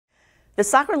The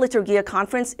Sacra Liturgia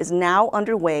Conference is now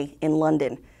underway in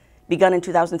London. Begun in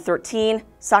 2013,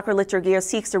 Sacra Liturgia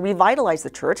seeks to revitalize the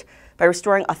Church by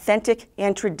restoring authentic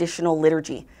and traditional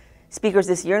liturgy. Speakers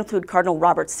this year include Cardinal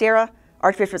Robert Sarah,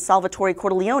 Archbishop Salvatore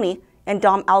Cordileone, and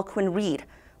Dom Alcuin Reid,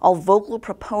 all vocal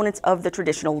proponents of the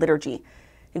traditional liturgy.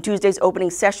 In Tuesday's opening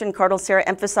session, Cardinal Sarah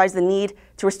emphasized the need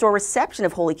to restore reception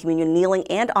of Holy Communion kneeling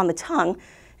and on the tongue,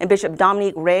 and Bishop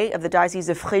Dominique Ray of the Diocese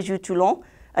of Fréjus-Toulon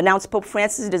announced Pope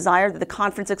Francis' desire that the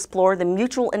conference explore the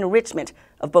mutual enrichment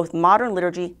of both modern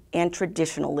liturgy and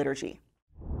traditional liturgy.